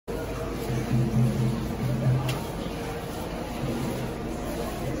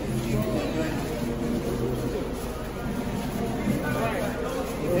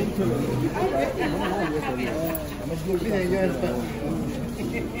So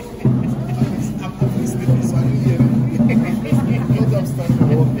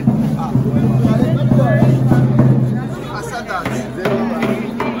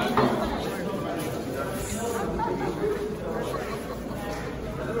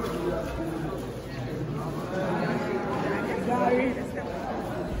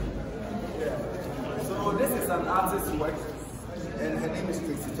this is an artist's work, and her name is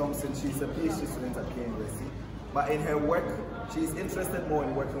Tracy Thompson. She's a PhD student at KUSC. But in her work, she's interested more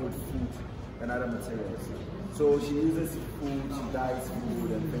in working with food and other materials. So she uses food, she dyes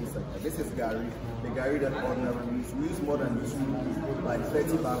food and things like that. This is gari, the gari that ordinarily we use. We use more than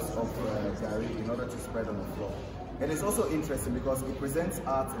 30 bags of gari in order to spread on the floor. And it's also interesting because it presents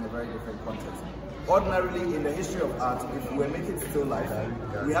art in a very different context. Ordinarily, in the history of art, if we're making still life,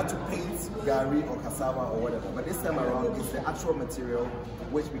 we have to paint gari or cassava or whatever. But this time around, it's the actual material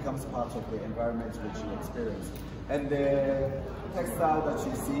which becomes part of the environment which you experience. And the textile that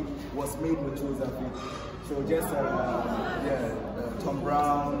you see was made with Tuo Zaafi. So just Tom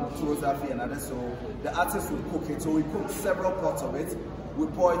Brown, Tuo Zaafi and others. So the artist would cook it. So we cook several pots of it. We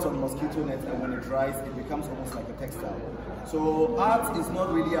pour it on mosquito net, and when it dries, it becomes almost like a textile. So art is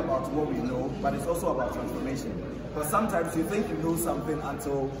not really about what we know, but it's also about transformation. Because sometimes you think you know something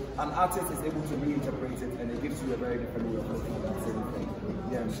until an artist is able to reinterpret it, and it gives you a very different way of looking at the same thing.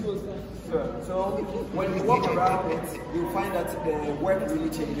 Yeah, sure. So when you walk around it, you find that the work really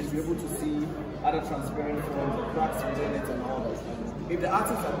changes. You're able to see other transparent forms, the cracks within it, and all that. If the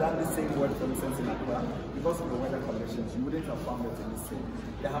artist had done the same work, for instance, in Accra, because of the weather conditions, you wouldn't have found it in the same.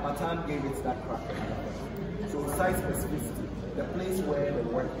 The Hamatan gave it that crack. So site specificity, the place where the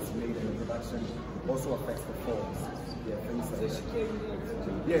work is made and the production also affects the forms. Yeah, things like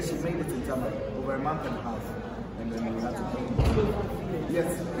that. Yeah, she made it in Tamale over a month and a half, and then we had to clean it.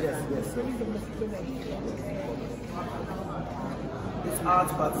 Yes. It's art,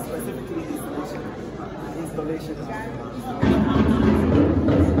 but specifically installation.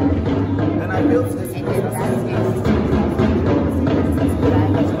 And I built this.